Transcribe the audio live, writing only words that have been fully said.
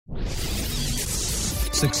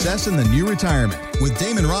Success in the New Retirement with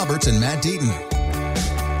Damon Roberts and Matt Deaton.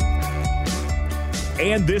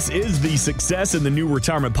 And this is the Success in the New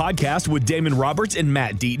Retirement podcast with Damon Roberts and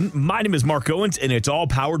Matt Deaton. My name is Mark Owens, and it's all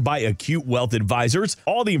powered by Acute Wealth Advisors.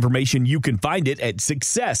 All the information, you can find it at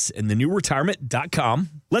successinthenewretirement.com.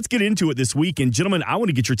 Let's get into it this week. And gentlemen, I want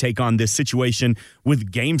to get your take on this situation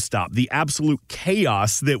with GameStop, the absolute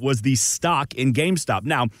chaos that was the stock in GameStop.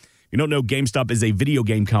 Now, you don't know, GameStop is a video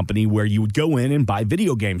game company where you would go in and buy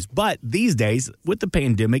video games. But these days, with the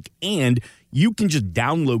pandemic, and you can just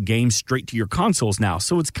download games straight to your consoles now.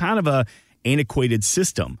 So it's kind of a antiquated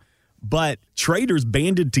system. But traders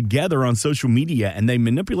banded together on social media, and they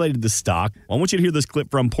manipulated the stock. I want you to hear this clip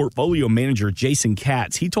from portfolio manager Jason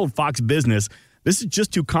Katz. He told Fox Business, this is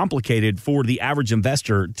just too complicated for the average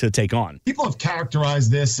investor to take on. People have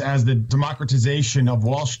characterized this as the democratization of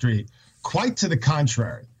Wall Street. Quite to the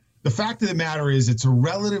contrary. The fact of the matter is it's a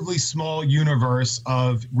relatively small universe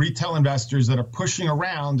of retail investors that are pushing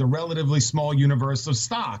around a relatively small universe of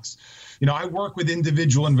stocks. You know, I work with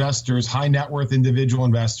individual investors, high net worth individual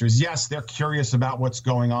investors. Yes, they're curious about what's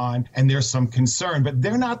going on and there's some concern, but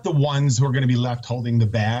they're not the ones who are going to be left holding the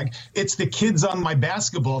bag. It's the kids on my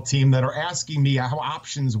basketball team that are asking me how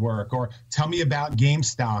options work or tell me about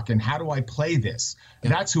GameStop and how do I play this?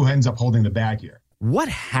 And that's who ends up holding the bag here. What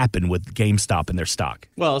happened with GameStop and their stock?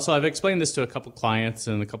 Well, so I've explained this to a couple clients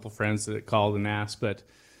and a couple friends that called and asked, but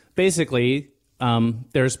basically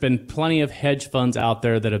there's been plenty of hedge funds out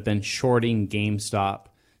there that have been shorting GameStop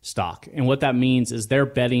stock. And what that means is they're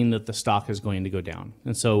betting that the stock is going to go down.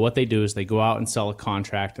 And so what they do is they go out and sell a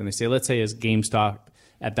contract and they say, let's say as GameStop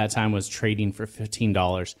at that time was trading for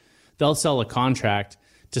 $15, they'll sell a contract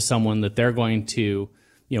to someone that they're going to,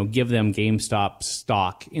 give them GameStop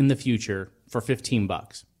stock in the future for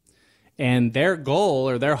 $15. And their goal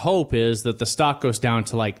or their hope is that the stock goes down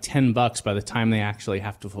to like $10 by the time they actually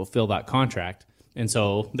have to fulfill that contract. And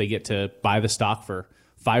so they get to buy the stock for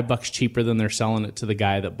 $5 cheaper than they're selling it to the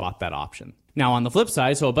guy that bought that option. Now, on the flip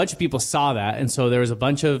side, so a bunch of people saw that. And so there was a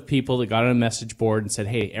bunch of people that got on a message board and said,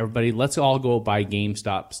 hey, everybody, let's all go buy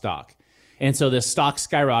GameStop stock. And so this stock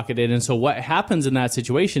skyrocketed. And so what happens in that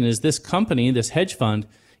situation is this company, this hedge fund,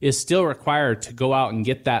 is still required to go out and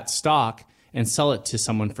get that stock and sell it to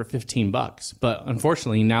someone for $15. But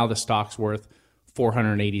unfortunately, now the stock's worth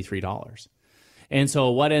 $483. And so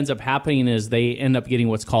what ends up happening is they end up getting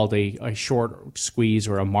what's called a short squeeze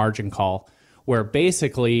or a margin call, where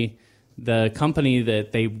basically the company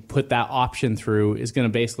that they put that option through is going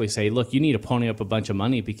to basically say, look, you need to pony up a bunch of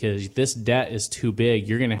money because this debt is too big.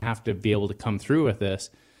 You're going to have to be able to come through with this.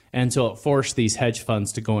 And so it forced these hedge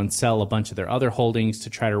funds to go and sell a bunch of their other holdings to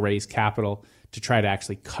try to raise capital to try to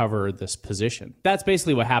actually cover this position. That's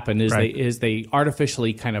basically what happened is they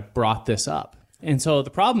artificially kind of brought this up. And so the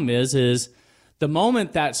problem is the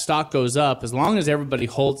moment that stock goes up, as long as everybody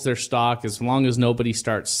holds their stock, as long as nobody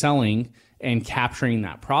starts selling and capturing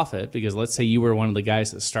that profit, because let's say you were one of the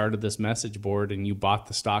guys that started this message board and you bought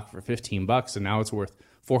the stock for $15 and now it's worth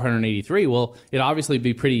 $483. Well, it'd obviously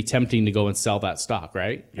be pretty tempting to go and sell that stock,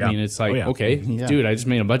 right? Yeah. I mean, it's like, dude, I just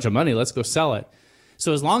made a bunch of money. Let's go sell it.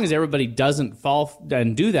 So as long as everybody doesn't fall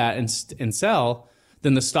and do that and sell,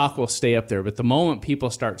 then the stock will stay up there. But the moment people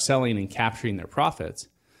start selling and capturing their profits,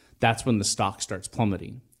 that's when the stock starts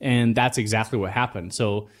plummeting. And that's exactly what happened.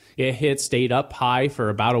 So it stayed up high for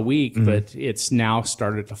about a week, but it's now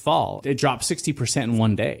started to fall. It dropped 60% in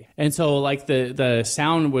one day. And so like the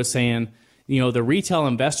sound was saying, the retail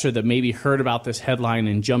investor that maybe heard about this headline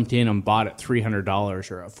and jumped in and bought at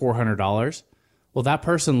 $300 or at $400, well, that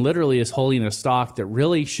person literally is holding a stock that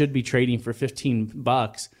really should be trading for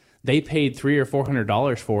 $15. They paid $300 or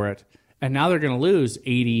 $400 for it. And now they're going to lose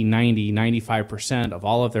 80, 90, 95% of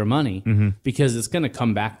all of their money because it's going to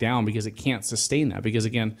come back down because it can't sustain that. Because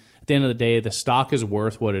again, at the end of the day, the stock is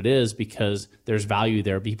worth what it is because there's value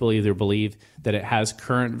there. People either believe that it has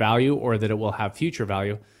current value or that it will have future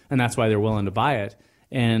value. And that's why they're willing to buy it.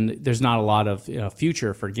 And there's not a lot of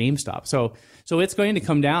future for GameStop. So it's going to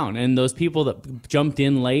come down. And those people that jumped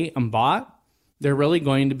in late and bought, they're really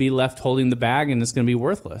going to be left holding the bag and it's going to be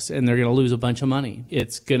worthless. And they're going to lose a bunch of money.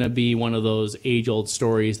 It's going to be one of those age-old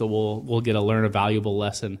stories that we'll get to learn a valuable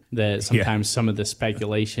lesson that sometimes some of the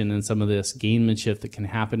speculation and some of this gamemanship that can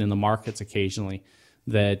happen in the markets occasionally,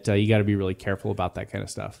 that you got to be really careful about that kind of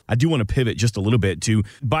stuff. I do want to pivot just a little bit to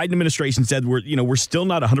Biden administration said we're still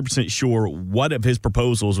not 100% sure what of his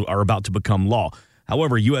proposals are about to become law.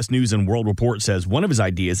 However, U.S. News and World Report says one of his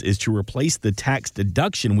ideas is to replace the tax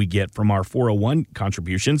deduction we get from our 401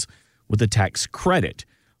 contributions with a tax credit.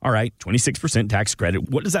 All right, 26% tax credit.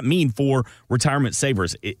 What does that mean for retirement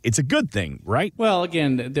savers? It's a good thing, right? Well,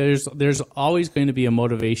 again, there's always going to be a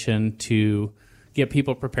motivation to get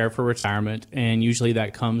people prepared for retirement, and usually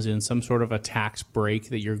that comes in some sort of a tax break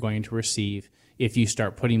that you're going to receive if you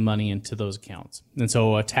start putting money into those accounts. And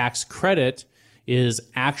so a tax credit is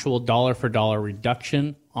actual dollar for dollar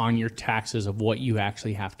reduction on your taxes of what you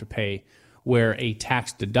actually have to pay, where a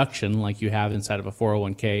tax deduction like you have inside of a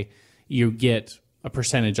 401k, you get a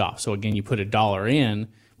percentage off. So again, you put $1 in.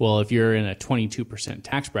 Well, if you're in a 22%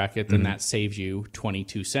 tax bracket, then that saves you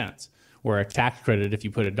 22 cents. Where a tax credit, if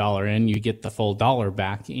you put $1 in, you get the full dollar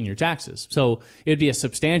back in your taxes. So it'd be a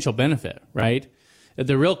substantial benefit, right?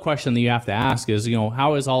 The real question that you have to ask is,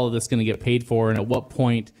 how is all of this going to get paid for, and at what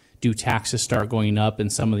point do taxes start going up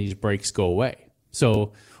and some of these breaks go away?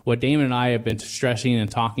 So what Damon and I have been stressing and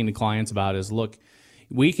talking to clients about is, look,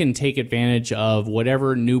 we can take advantage of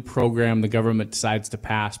whatever new program the government decides to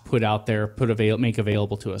pass, put out there, make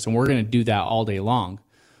available to us, and we're going to do that all day long.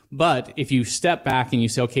 But if you step back and you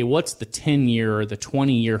say, okay, what's the 10-year or the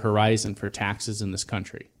 20-year horizon for taxes in this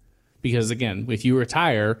country? Because again, if you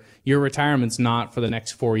retire, your retirement's not for the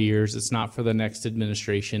next 4 years. It's not for the next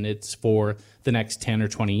administration. It's for the next 10 or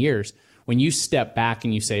 20 years. When you step back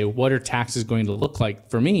and you say, what are taxes going to look like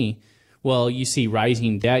for me? Well, you see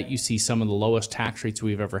rising debt. You see some of the lowest tax rates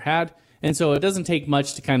we've ever had. And so it doesn't take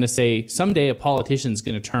much to kind of say, someday a politician's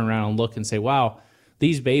going to turn around and look and say, wow,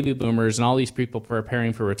 these baby boomers and all these people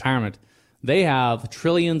preparing for retirement, they have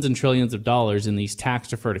trillions and trillions of dollars in these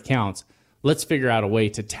tax-deferred accounts. Let's figure out a way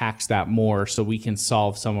to tax that more so we can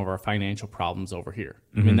solve some of our financial problems over here.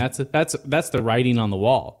 I mean, that's the writing on the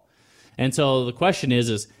wall. And so the question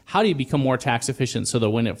is how do you become more tax efficient so that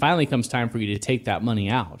when it finally comes time for you to take that money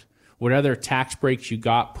out, what other tax breaks you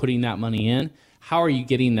got putting that money in, how are you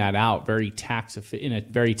getting that out in a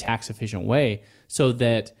very tax efficient way so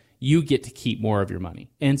that you get to keep more of your money?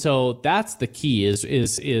 And so that's the key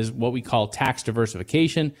is what we call tax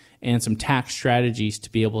diversification and some tax strategies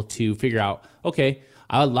to be able to figure out, okay,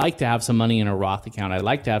 I would like to have some money in a Roth account. I'd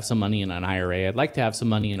like to have some money in an IRA. I'd like to have some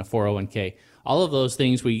money in a 401k. All of those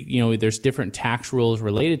things, there's different tax rules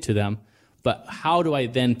related to them, but how do I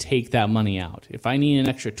then take that money out? If I need an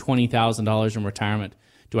extra $20,000 in retirement,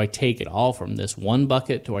 do I take it all from this one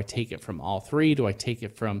bucket? Do I take it from all three? Do I take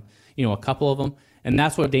it from, a couple of them? And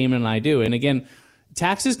that's what Damon and I do. And again,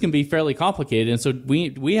 taxes can be fairly complicated. And so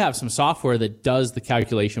we have some software that does the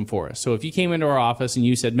calculation for us. So if you came into our office and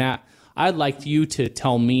you said, Matt, I'd like you to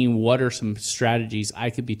tell me what are some strategies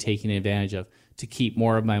I could be taking advantage of to keep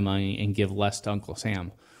more of my money and give less to Uncle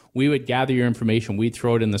Sam. We would gather your information, we'd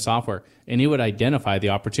throw it in the software, and it would identify the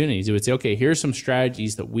opportunities. It would say, okay, here's some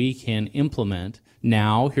strategies that we can implement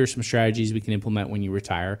now. Here's some strategies we can implement when you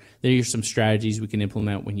retire. Here's some strategies we can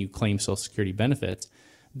implement when you claim Social Security benefits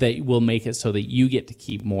that will make it so that you get to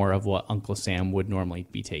keep more of what Uncle Sam would normally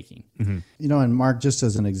be taking. Mm-hmm. And Mark, just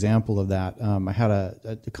as an example of that, I had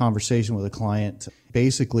a conversation with a client.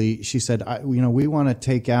 Basically, she said, we want to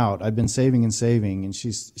take out, I've been saving, and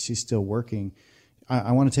she's still working.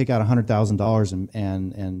 I want to take out $100,000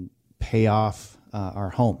 and pay off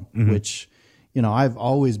our home, which, I've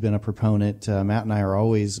always been a proponent. Matt and I are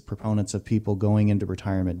always proponents of people going into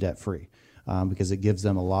retirement debt-free because it gives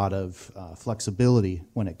them a lot of flexibility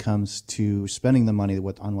when it comes to spending the money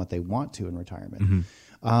on what they want to in retirement.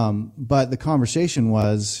 But the conversation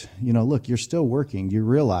was, look, you're still working. You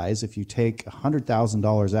realize if you take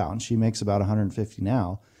 $100,000 out, and she makes about $150,000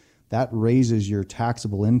 now, that raises your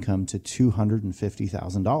taxable income to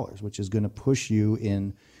 $250,000, which is going to push you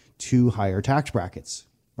in two higher tax brackets,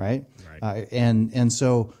 right? And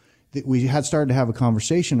so we had started to have a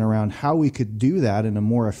conversation around how we could do that in a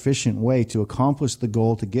more efficient way to accomplish the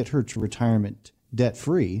goal to get her to retirement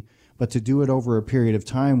debt-free, but to do it over a period of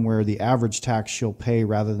time where the average tax she'll pay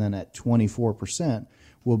rather than at 24%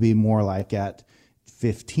 will be more like at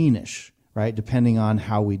 15-ish, right? Depending on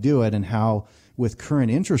how we do it and how, with current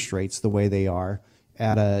interest rates the way they are,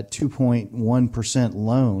 at a 2.1%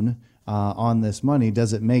 loan on this money,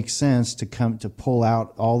 does it make sense to pull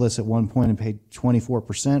out all this at one point and pay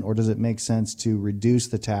 24%, or does it make sense to reduce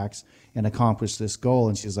the tax and accomplish this goal?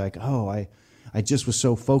 And she's like, I just was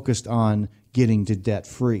so focused on getting to debt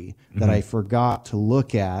free that I forgot to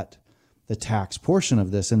look at the tax portion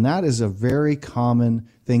of this. And that is a very common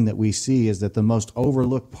thing that we see, is that the most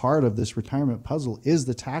overlooked part of this retirement puzzle is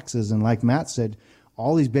the taxes. And like Matt said,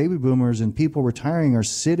 all these baby boomers and people retiring are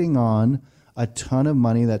sitting on a ton of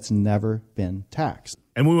money that's never been taxed.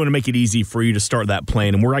 And we want to make it easy for you to start that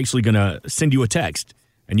plan. And we're actually going to send you a text,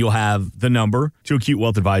 and you'll have the number to Acute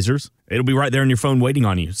Wealth Advisors. It'll be right there on your phone waiting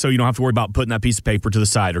on you. So you don't have to worry about putting that piece of paper to the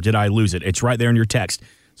side, or did I lose it? It's right there in your text.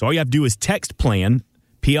 So all you have to do is text PLAN,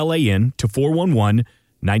 PLAN, to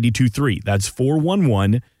 411-923. That's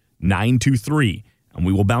 411-923. And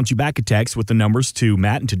we will bounce you back a text with the numbers to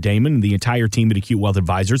Matt and to Damon and the entire team at Acute Wealth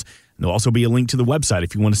Advisors. And there'll also be a link to the website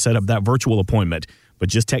if you want to set up that virtual appointment. But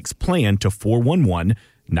just text PLAN to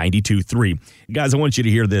 411-923. Guys, I want you to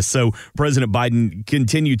hear this. So President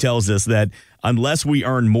Biden tells us that unless we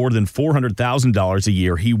earn more than $400,000 a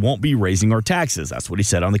year, he won't be raising our taxes. That's what he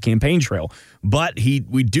said on the campaign trail. But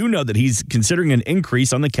we do know that he's considering an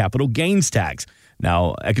increase on the capital gains tax.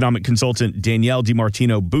 Now, economic consultant Danielle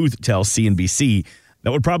DiMartino Booth tells CNBC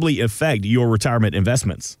that would probably affect your retirement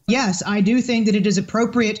investments. Yes, I do think that it is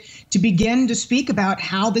appropriate to begin to speak about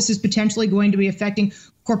how this is potentially going to be affecting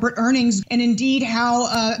corporate earnings and indeed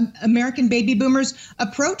how American baby boomers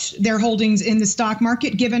approach their holdings in the stock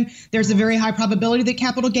market, given there's a very high probability that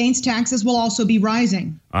capital gains taxes will also be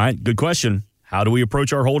rising. All right, good question. How do we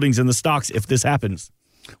approach our holdings in the stocks if this happens?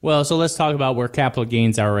 Well, so let's talk about where capital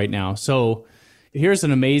gains are right now. So here's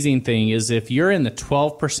an amazing thing is if you're in the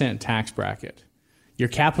 12% tax bracket, your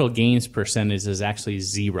capital gains percentage is actually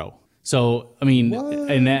 0. So, I mean,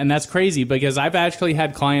 and that's crazy because I've actually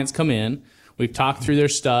had clients come in. We've talked through their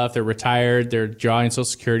stuff. They're retired. They're drawing Social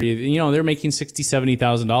Security. You know, they're making $60,000,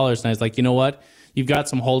 $70,000. And I was like, you know what? You've got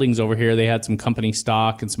some holdings over here. They had some company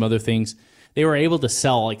stock and some other things. They were able to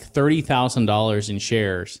sell like $30,000 in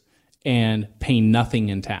shares and pay nothing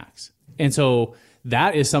in tax. And so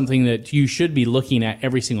that is something that you should be looking at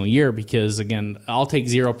every single year because, again, I'll take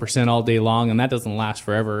 0% all day long, and that doesn't last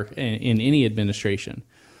forever in any administration.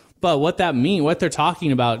 But what they're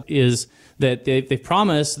talking about is that they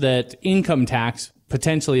promised that income tax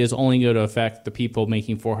potentially is only going to affect the people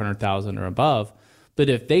making $400,000 or above. But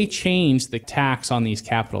if they change the tax on these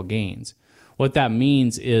capital gains, what that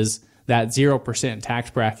means is that 0%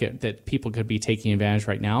 tax bracket that people could be taking advantage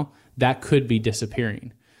right now, that could be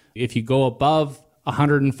disappearing. If you go above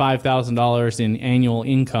 $105,000 in annual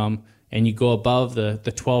income and you go above the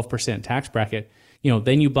 12% tax bracket,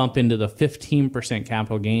 then you bump into the 15%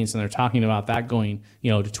 capital gains, and they're talking about that going,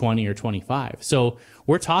 to 20 or 25. So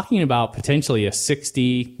we're talking about potentially a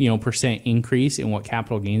 60%, increase in what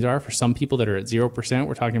capital gains are. For some people that are at 0%,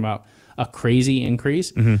 we're talking about a crazy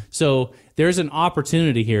increase. Mm-hmm. So there's an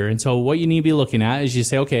opportunity here. And so what you need to be looking at is you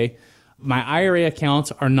say, okay, my IRA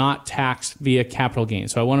accounts are not taxed via capital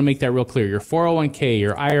gains. So I want to make that real clear. Your 401k,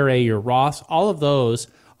 your IRA, your Roth, all of those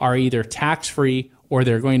are either tax-free or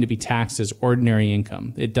they're going to be taxed as ordinary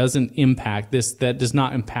income. It doesn't impact this. That does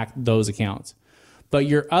not impact those accounts. But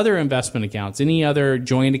your other investment accounts, any other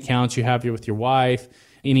joint accounts you have with your wife,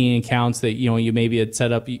 any accounts that you maybe had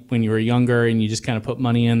set up when you were younger and you just kind of put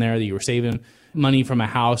money in there that you were saving money from a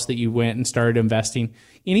house that you went and started investing,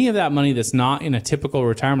 any of that money that's not in a typical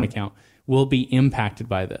retirement account will be impacted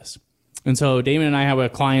by this. And so Damon and I have a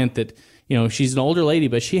client that, she's an older lady,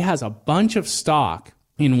 but she has a bunch of stock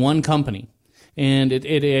in one company. And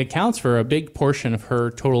it accounts for a big portion of her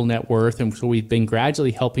total net worth. And so we've been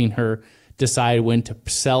gradually helping her decide when to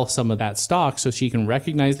sell some of that stock so she can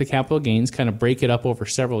recognize the capital gains, kind of break it up over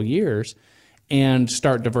several years, and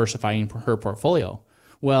start diversifying her portfolio.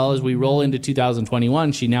 Well, as we roll into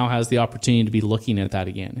 2021, she now has the opportunity to be looking at that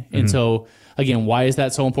again. And so, again, why is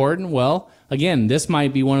that so important? Well, again, this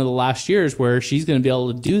might be one of the last years where she's going to be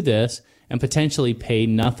able to do this and potentially pay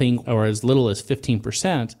nothing or as little as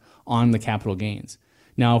 15% on the capital gains.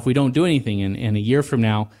 Now, if we don't do anything in a year from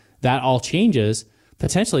now, that all changes.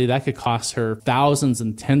 Potentially, that could cost her thousands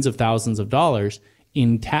and tens of thousands of dollars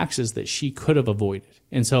in taxes that she could have avoided.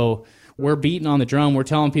 And so we're beating on the drum. We're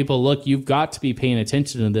telling people, look, you've got to be paying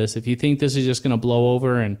attention to this. If you think this is just going to blow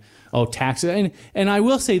over and, taxes. And I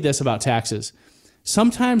will say this about taxes.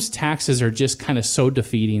 Sometimes taxes are just kind of so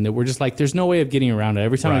defeating that we're just like, there's no way of getting around it.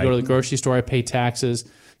 Every time I go to the grocery store, I pay taxes.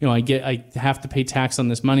 I have to pay tax on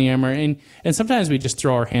this money I'm earning. And sometimes we just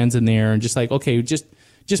throw our hands in the air and just like, okay, just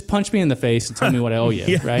punch me in the face and tell me what I owe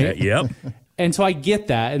you, right? Yep. And so I get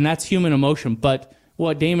that, and that's human emotion. But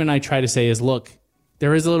what Damon and I try to say is, look,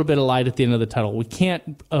 there is a little bit of light at the end of the tunnel. We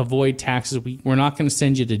can't avoid taxes. We're not going to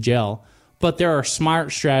send you to jail. But there are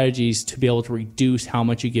smart strategies to be able to reduce how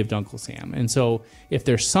much you give to Uncle Sam. And so if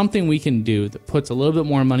there's something we can do that puts a little bit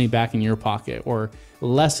more money back in your pocket or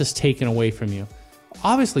less is taken away from you,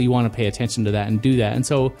 obviously you want to pay attention to that and do that. And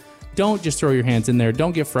so don't just throw your hands in there.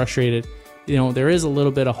 Don't get frustrated. There is a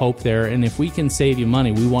little bit of hope there. And if we can save you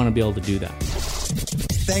money, we want to be able to do that.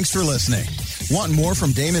 Thanks for listening. Want more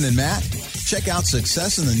from Damon and Matt? Check out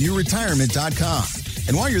successinthenewretirement.com.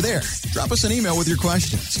 And while you're there, drop us an email with your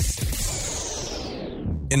questions.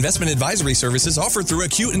 Investment advisory services offered through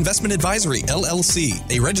Acute Investment Advisory, LLC,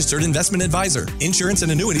 a registered investment advisor. Insurance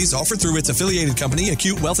and annuities offered through its affiliated company,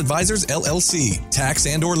 Acute Wealth Advisors, LLC. Tax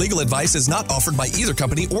and or legal advice is not offered by either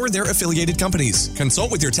company or their affiliated companies. Consult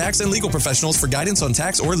with your tax and legal professionals for guidance on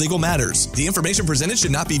tax or legal matters. The information presented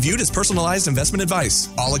should not be viewed as personalized investment advice.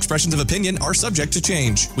 All expressions of opinion are subject to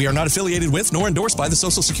change. We are not affiliated with nor endorsed by the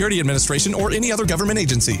Social Security Administration or any other government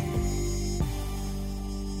agency.